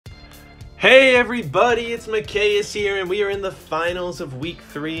Hey everybody, it's Mikayas here, and we are in the finals of Week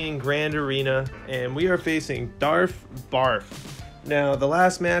 3 in Grand Arena, and we are facing Darth Barf. Now, the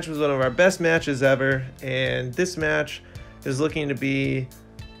last match was one of our best matches ever, and this match is looking to be,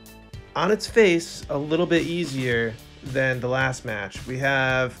 on its face, a little bit easier than the last match. We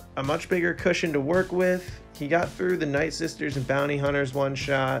have a much bigger cushion to work with. He got through the Night Sisters and Bounty Hunters one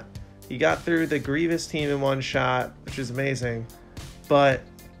shot. He got through the Grievous team in one shot, which is amazing, but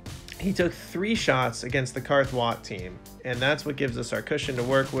he took 3 shots against the Karthwat team, and that's what gives us our cushion to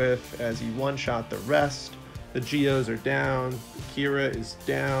work with as he one-shot the rest. The Geos are down, the Kira is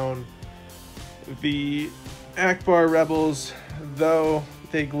down. The Akbar Rebels, though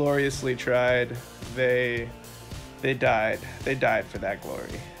they gloriously tried, they died. They died for that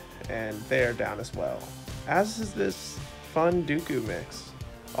glory, and they are down as well. As is this fun Dooku mix,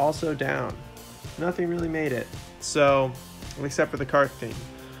 also down. Nothing really made it, so except for the Karth team.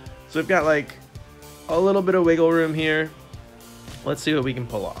 So we've got like a little bit of wiggle room here. Let's see what we can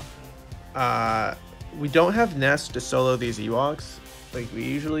pull off. We don't have Nest to solo these Ewoks like we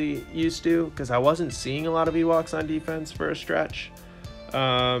usually used to, because I wasn't seeing a lot of Ewoks on defense for a stretch.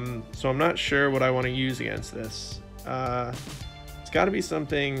 So I'm not sure what I want to use against this. It's got to be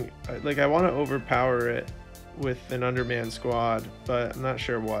something, like I want to overpower it with an undermanned squad, but I'm not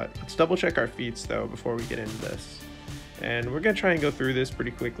sure what. Let's double check our feats though before we get into this. And we're going to try and go through this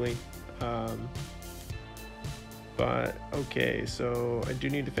pretty quickly. But, okay, so I do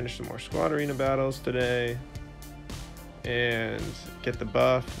need to finish some more squad arena battles today. And get the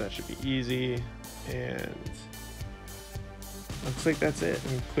buff. That should be easy. And looks like that's it.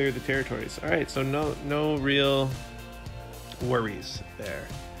 And clear the territories. Alright, so no real worries there.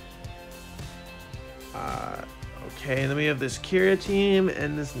 Okay, and then we have this Kira team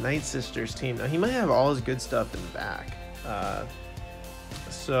and this Night Sisters team. Now, he might have all his good stuff in the back.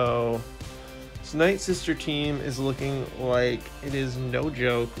 So this Night Sister team is looking like it is no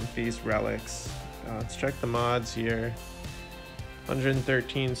joke with these relics. Let's check the mods here.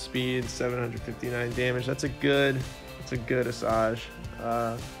 113 speed, 759 damage. That's a good Asajj.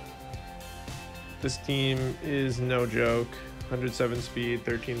 This team is no joke. 107 speed,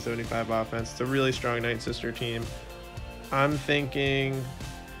 1375 offense. It's a really strong Night Sister team. I'm thinking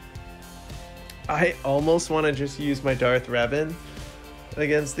I almost want to just use my Darth Revan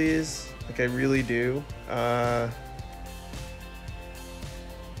against these. Like, I really do.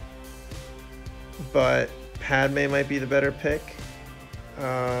 But Padme might be the better pick.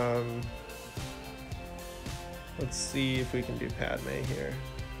 Let's see if we can do Padme here.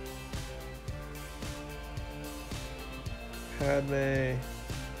 Padme.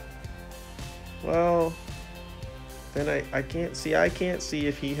 Well, then I can't see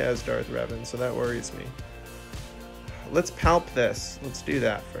if he has Darth Revan, so that worries me. Let's palp this. Let's do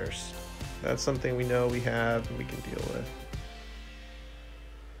that first. That's something we know we have and we can deal with.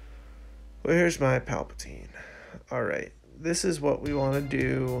 Where's my Palpatine? Alright, this is what we want to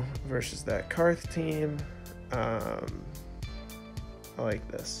do versus that Karth team. I like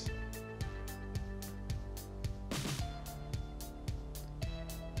this.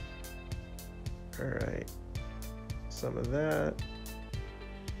 Alright, some of that.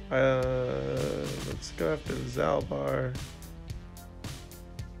 Let's go after the Zalbar.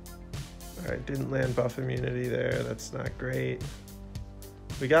 Alright, didn't land buff immunity there. That's not great.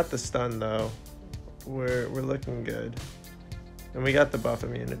 We got the stun though. We're looking good. And we got the buff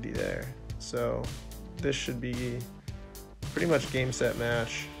immunity there. So this should be pretty much game set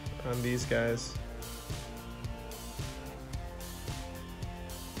match on these guys.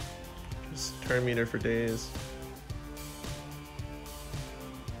 Just turn meter for days.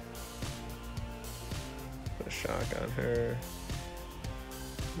 Put a shock on her.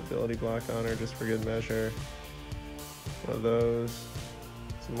 Ability block on her just for good measure. One of those.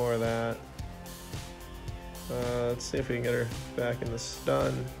 Some more of that. Let's see if we can get her back in the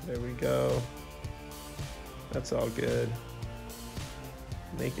stun. There we go. That's all good.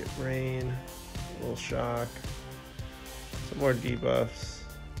 Make it rain. A little shock. Some more debuffs.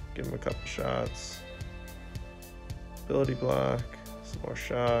 Give him a couple shots. Ability block. Some more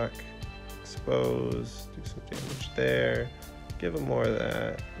shock. Expose. Do some damage there. Give him more of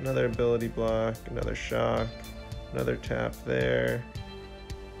that. Another ability block. Another shock. Another tap there.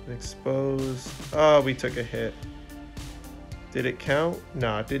 Expose. Oh, we took a hit. Did it count?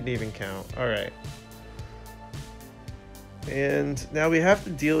 No, it didn't even count. Alright. And now we have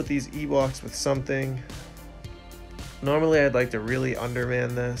to deal with these Ewoks with something. Normally I'd like to really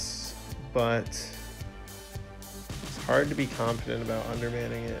underman this, but it's hard to be confident about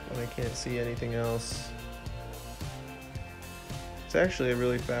undermanning it when I can't see anything else. It's actually a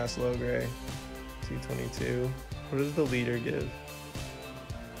really fast low gray. 222. What does the leader give?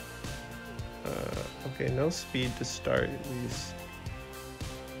 Okay, no speed to start at least.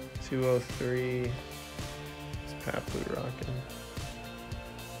 203. It's Paplu rocking.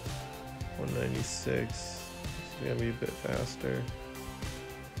 196. It's gonna be a bit faster.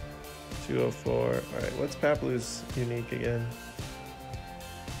 204. Alright, what's Paplu's unique again?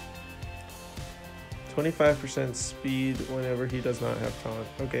 25% speed whenever he does not have taunt.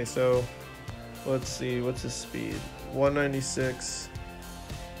 Okay, so let's see, what's his speed? 196.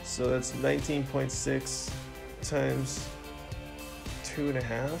 So that's 19.6 times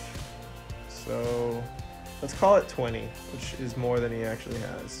 2.5. So let's call it 20, which is more than he actually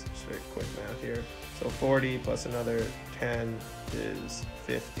has. Just very quick math here. So 40 plus another 10 is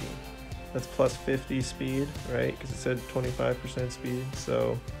 50. That's plus 50 speed, right? Because it said 25% speed.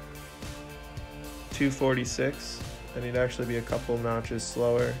 So 246, and he'd actually be a couple notches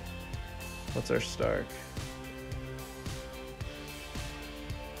slower. What's our Stark?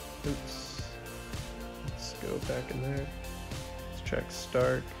 Oops. Let's go back in there. Let's check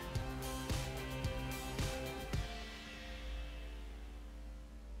Stark.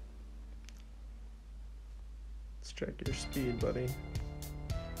 Let's check your speed, buddy.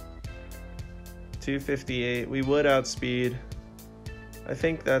 258. We would outspeed. I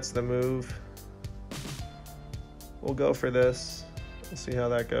think that's the move. We'll go for this. We'll see how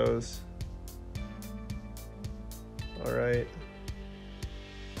that goes. All right.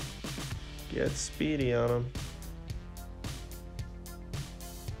 Get speedy on him.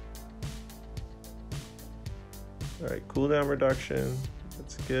 All right, cooldown reduction.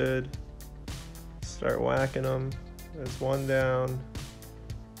 That's good. Start whacking them. There's one down.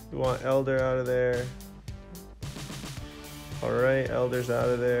 We want Elder out of there. All right, Elder's out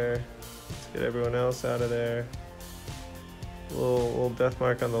of there. Let's get everyone else out of there. Little death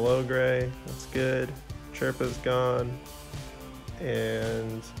mark on the low gray. That's good. Chirpa's gone.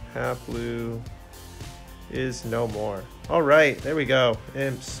 And Paplu is no more. All right, there we go.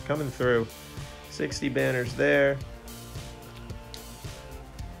 Imps coming through. 60 banners there.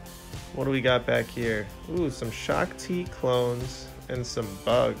 What do we got back here? Ooh, some Shock T clones and some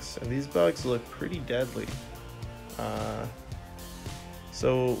bugs. And these bugs look pretty deadly.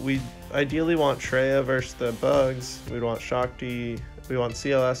 So we ideally want Treya versus the bugs. We'd want Shock T. We want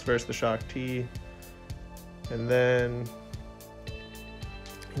CLS versus the Shock T. And then,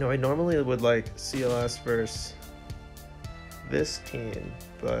 you know, I normally would like CLS versus this team,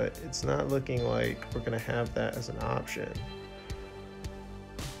 but it's not looking like we're gonna have that as an option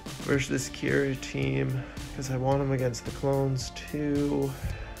versus this Kira team, because I want them against the clones too.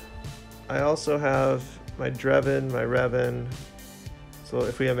 I also have my Drevin, my Revan. So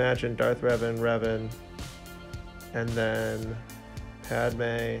if we imagine Darth Revan, Revan, and then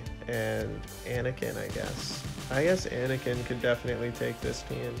Padme and Anakin, I guess. I guess Anakin could definitely take this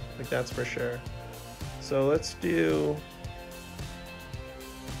team. Like, that's for sure. So let's do...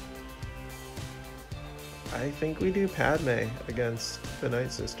 I think we do Padme against the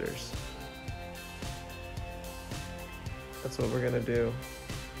Night Sisters. That's what we're gonna do.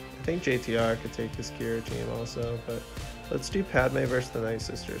 I think JTR could take this Kira team also, but let's do Padme versus the Night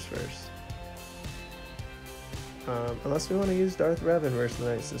Sisters first. Unless we want to use Darth Revan versus the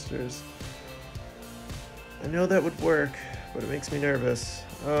Night Sisters. I know that would work, but it makes me nervous.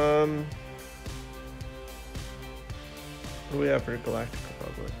 What do we have for Galactic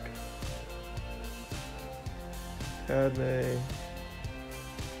Republic? Padme,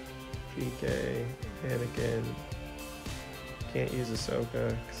 GK, Anakin. Can't use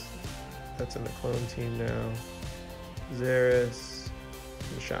Ahsoka, 'cause that's in the clone team now. Zaris,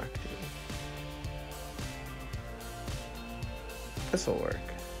 and Shakti. This'll work.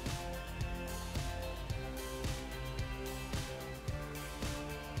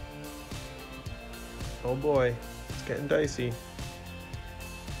 Oh boy, it's getting dicey.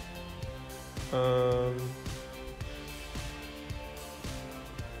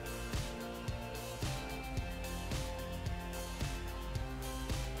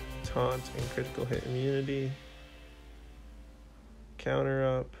 Taunt and critical hit immunity. Counter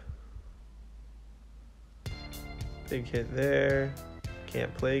up. Big hit there.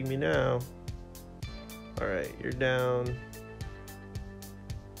 Can't plague me now. Alright, you're down.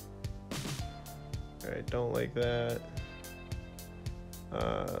 Alright, don't like that.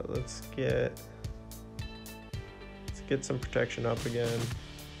 Let's get some protection up again.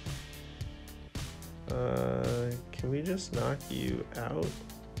 Can we just knock you out?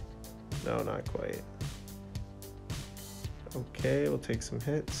 No, not quite. Okay, we'll take some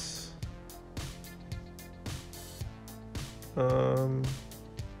hits.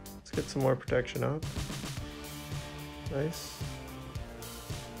 Let's get some more protection up. Nice.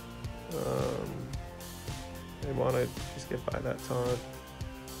 I want to just get by that taunt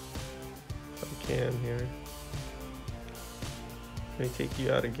if I can here. Let me take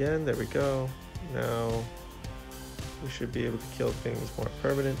you out again. There we go. Now we should be able to kill things more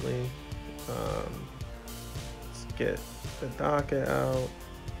permanently. Let's get the Daka out.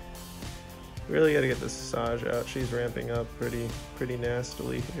 Really got to get the Sasaj out. She's ramping up pretty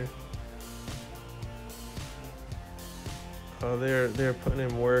nastily here. Oh, they're putting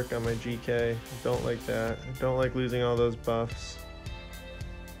in work on my GK. Don't like that. Don't like losing all those buffs.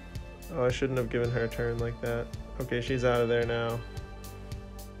 Oh, I shouldn't have given her a turn like that. Okay, she's out of there now.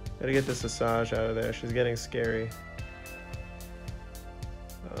 Gotta get the Sasaj out of there. She's getting scary.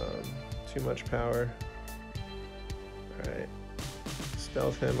 Too much power. Alright.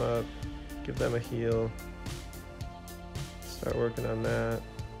 Stealth him up. Give them a heal. Start working on that.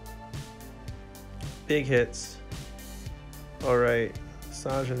 Big hits. Alright.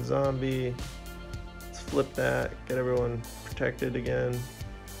 Sasaj and Zombie. Let's flip that. Get everyone protected again.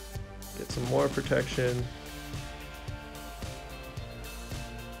 Get some more protection.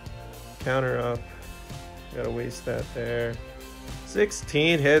 Counter up. Gotta waste that there.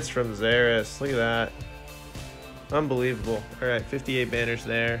 16 hits from Xeris. Look at that. Unbelievable. Alright, 58 banners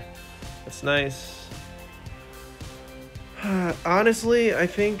there. That's nice. Honestly, I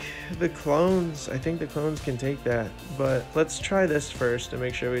think the clones can take that. But let's try this first to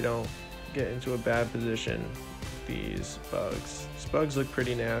make sure we don't get into a bad position with these bugs. These bugs look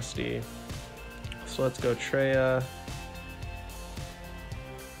pretty nasty. So let's go Treya.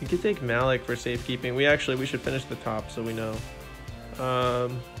 We could take Malik for safekeeping. We should finish the top so we know.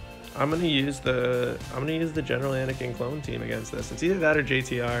 I'm gonna use the General Anakin clone team against this. It's either that or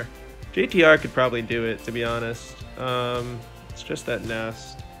JTR. JTR could probably do it, to be honest. It's just that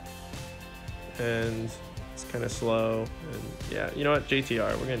nest, and it's kind of slow. And yeah, you know what?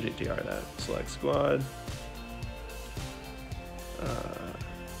 JTR. We're gonna JTR that. Select squad.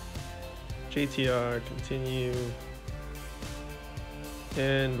 JTR. Continue.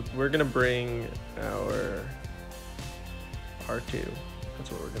 And we're gonna bring our R2.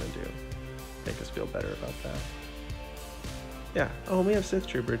 That's what we're gonna do. Make us feel better about that. Yeah. Oh, we have Sith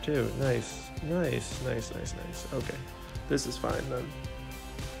Trooper too. Nice. Nice. Nice. Nice. Nice. Okay. This is fine then.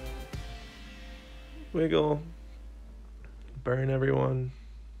 Wiggle. Burn everyone.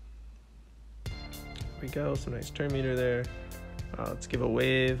 There we go. Some nice turn meter there. Let's give a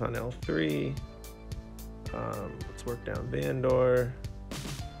wave on L3. Let's work down Vandor.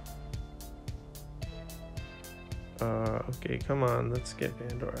 Okay, come on, let's get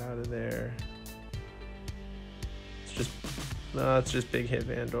Vandor out of there. It's just big hit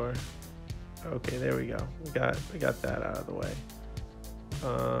Vandor. Okay, there we go. We got that out of the way.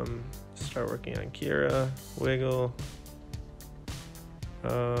 Start working on Kira. Wiggle.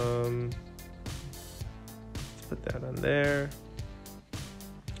 Let's put that on there.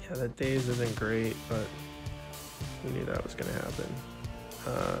 Yeah, that daze isn't great, but we knew that was gonna happen.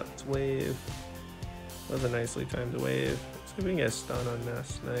 Let's wave. That was a nicely timed wave. Let's see if we can get a stun on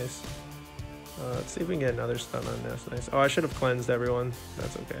Nest. Nice. Let's see if we can get another stun on Nest. Nice. Oh, I should have cleansed everyone.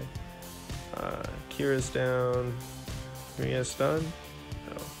 That's okay. Kira's down. Can we get a stun?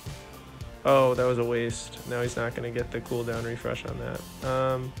 No. Oh, that was a waste. Now he's not going to get the cooldown refresh on that.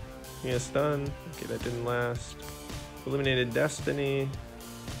 Can we get a stun? Okay, that didn't last. Eliminated Destiny.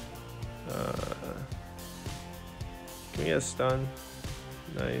 Can we get a stun?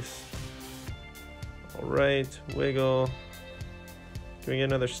 Nice. Alright, wiggle. Can we get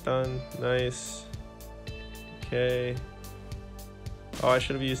another stun? Nice. Okay. Oh, I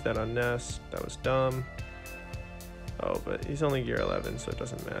should have used that on Nest. That was dumb. Oh, but he's only gear 11, so it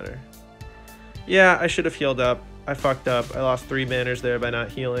doesn't matter. Yeah, I should have healed up. I fucked up. I lost 3 banners there by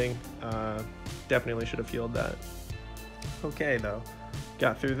not healing. Definitely should have healed that. Okay, though.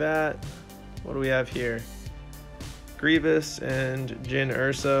 Got through that. What do we have here? Grievous and Jin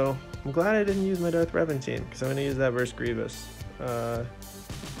Urso. I'm glad I didn't use my Darth Revan team, because I'm going to use that versus Grievous.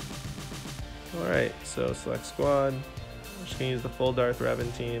 Alright, so select squad. I'm just going to use the full Darth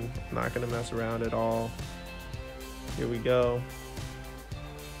Revan team. I'm not going to mess around at all. Here we go.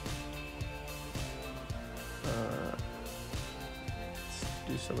 Let's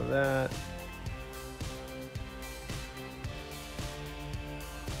do some of that.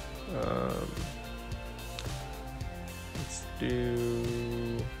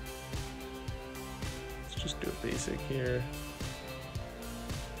 Let's just do a basic here.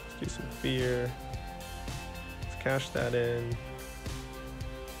 Let's do some fear. Let's cash that in.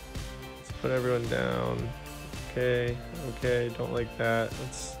 Let's put everyone down. Okay, okay, don't like that.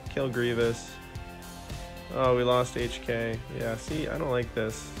 Let's kill Grievous. Oh, we lost HK. Yeah, see, I don't like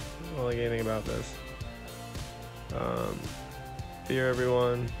this. I don't like anything about this. Fear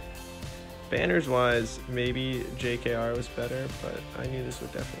everyone. Banners wise, maybe JKR was better, but I knew this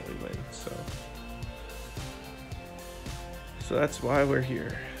would definitely win, so that's why we're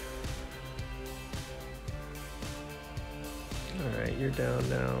here. Alright, you're down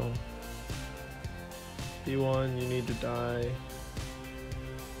now. B1, you need to die.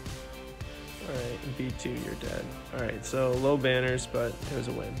 Alright, B2, you're dead. Alright, so low banners, but it was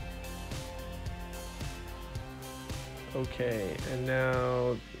a win. Okay, and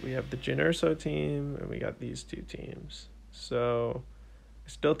now we have the Jin Urso team, and we got these two teams. So, I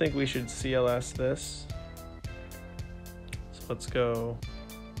still think we should CLS this. So let's go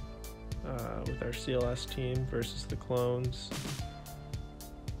with our CLS team versus the clones.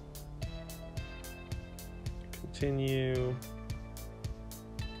 Continue.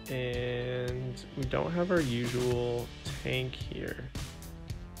 And we don't have our usual tank here.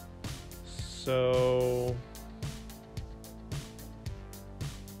 So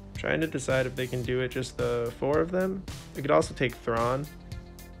trying to decide if they can do it just the 4 of them. We could also take Thrawn.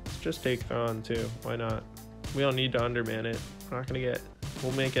 Let's just take Thrawn too. Why not? We don't need to underman it. We're not gonna get.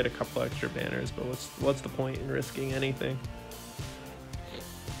 We'll make it a couple extra banners, but what's the point in risking anything?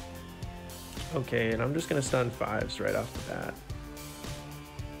 Okay, and I'm just gonna stun 5s right off the bat.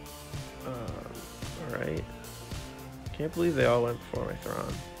 All right. Can't believe they all went before my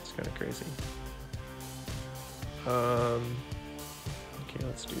Thrawn. It's kind of crazy. Okay,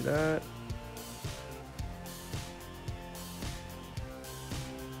 let's do that.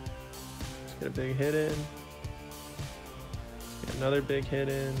 Let's get a big hit in. Let's get another big hit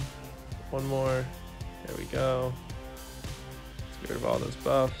in. One more. There we go. Let's get rid of all those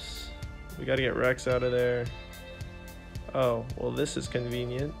buffs. We got to get Rex out of there. Oh, well, this is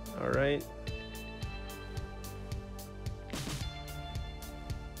convenient. All right.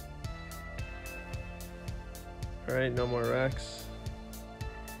 All right, no more Rex.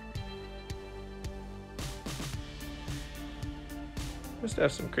 Must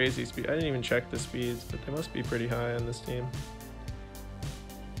have some crazy speed. I didn't even check the speeds, but they must be pretty high on this team.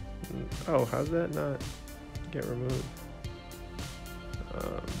 Oh, how's that not get removed?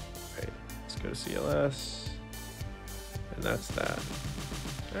 Right, let's go to CLS, and that's that.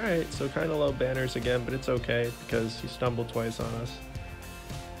 All right, so kind of low banners again, but it's okay because he stumbled twice on us.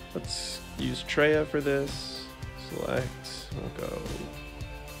 Let's use Treya for this. Select. We'll go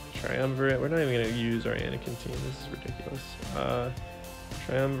Triumvirate. We're not even gonna use our Anakin team. This is ridiculous.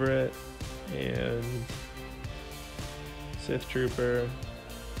 Triumvirate and Sith Trooper,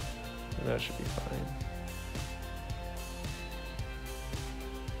 and that should be fine.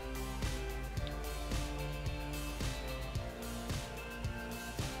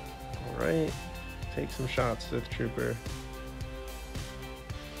 All right, take some shots, Sith Trooper.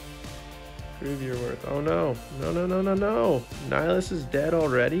 Prove your worth. Oh no, no, no, no, no, no. Nihilus is dead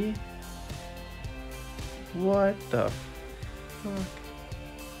already? What the fuck?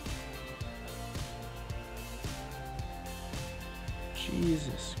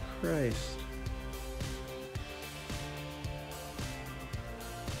 Jesus Christ.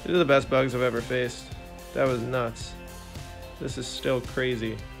 These are the best bugs I've ever faced. That was nuts. This is still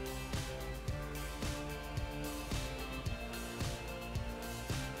crazy.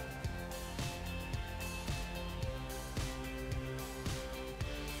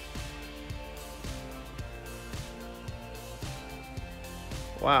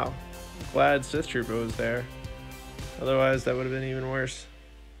 Wow. Glad Sith Trooper was there. Otherwise, that would have been even worse.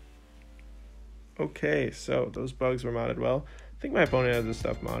 Okay, so those bugs were modded well. I think my opponent has this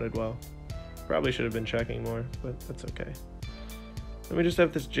stuff modded well. Probably should have been checking more, but that's okay. Then we just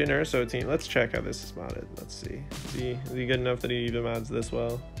have this Jin Urso team. Let's check how this is modded. Let's see. Is he good enough that he even mods this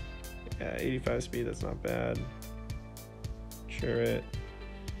well? Yeah, 85 speed, that's not bad. Turret.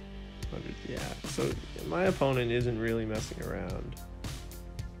 100, yeah, so my opponent isn't really messing around.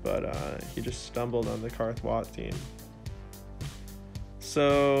 But he just stumbled on the Karth Wat team.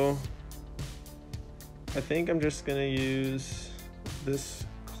 So I think I'm just gonna use this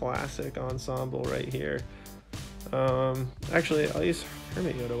classic ensemble right here. Actually, I'll use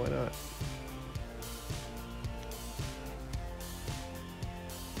Hermit Yoda, why not?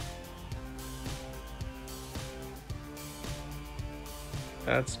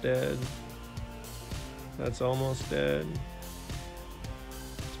 That's dead. That's almost dead.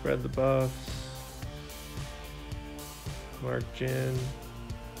 Spread the buffs. Mark Jin.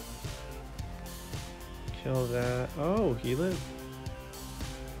 Kill that. Oh, he lived.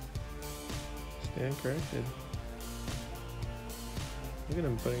 Stand corrected. Look at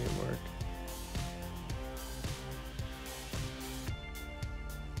him putting in work.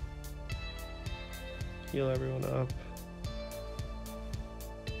 Heal everyone up.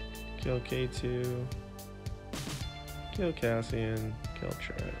 Kill K2. Kill Cassian. Kill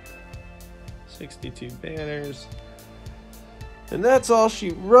Trent. 62 banners. And that's all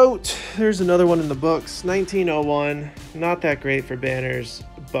she wrote. There's another one in the books. 1901. Not that great for banners,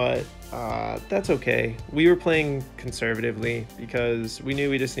 but that's okay. We were playing conservatively because we knew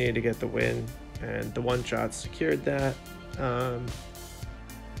we just needed to get the win, and the one shot secured that.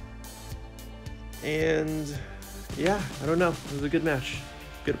 And yeah, I don't know. It was a good match.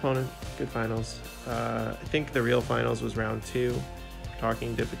 Good opponent. Good finals. I think the real finals was round 2,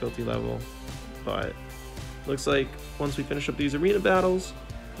 talking difficulty level. But looks like once we finish up these arena battles,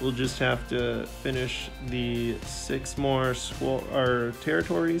 we'll just have to finish the 6 more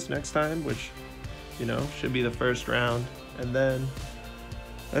territories next time, which, you know, should be the first round. And then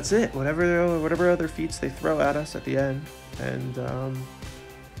that's it. Whatever other feats they throw at us at the end. And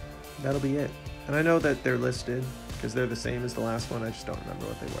that'll be it. And I know that they're listed because they're the same as the last one. I just don't remember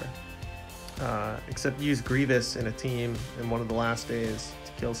what they were. Except use Grievous in a team in one of the last days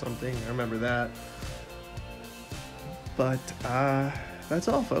to kill something. I remember that. But that's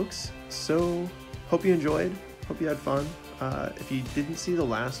all, folks. So hope you enjoyed. Hope you had fun. If you didn't see the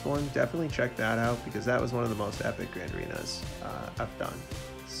last one, definitely check that out because that was one of the most epic Grand Arenas I've done.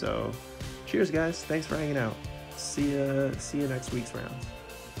 So cheers, guys. Thanks for hanging out. See you next week's rounds.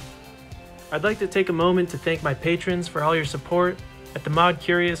 I'd like to take a moment to thank my patrons for all your support. At the Mod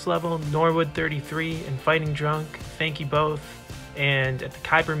Curious level, Norwood 33 and Fighting Drunk, thank you both. And at the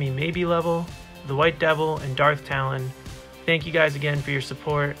Kuiper Me Maybe level, the White Devil and Darth Talon, thank you guys again for your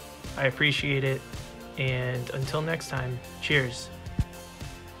support. I appreciate it. And until next time, cheers.